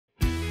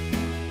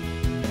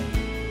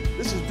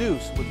This is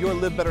Deuce with your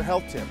Live Better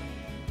Health tip.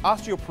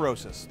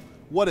 Osteoporosis.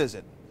 What is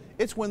it?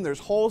 It's when there's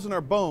holes in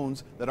our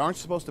bones that aren't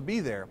supposed to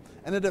be there,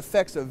 and it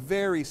affects a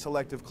very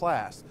selective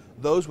class,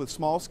 those with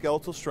small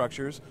skeletal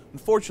structures.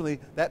 Unfortunately,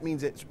 that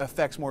means it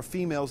affects more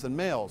females than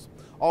males.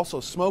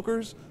 Also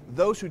smokers,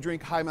 those who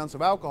drink high amounts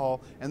of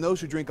alcohol, and those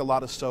who drink a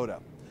lot of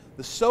soda.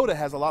 The soda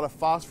has a lot of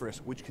phosphorus,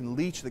 which can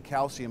leach the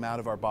calcium out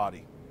of our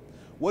body.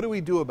 What do we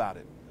do about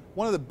it?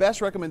 One of the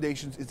best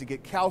recommendations is to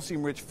get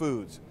calcium-rich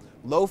foods,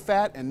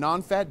 low-fat and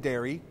non-fat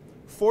dairy,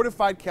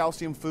 fortified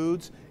calcium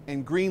foods,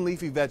 and green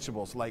leafy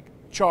vegetables like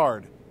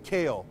chard,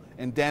 kale,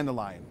 and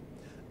dandelion.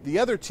 The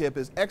other tip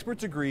is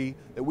experts agree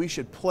that we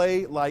should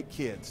play like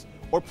kids,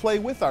 or play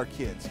with our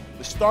kids.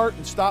 The start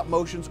and stop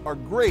motions are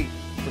great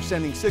for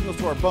sending signals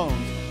to our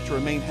bones to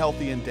remain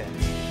healthy and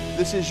dense.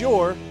 This is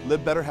your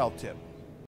Live Better Health tip.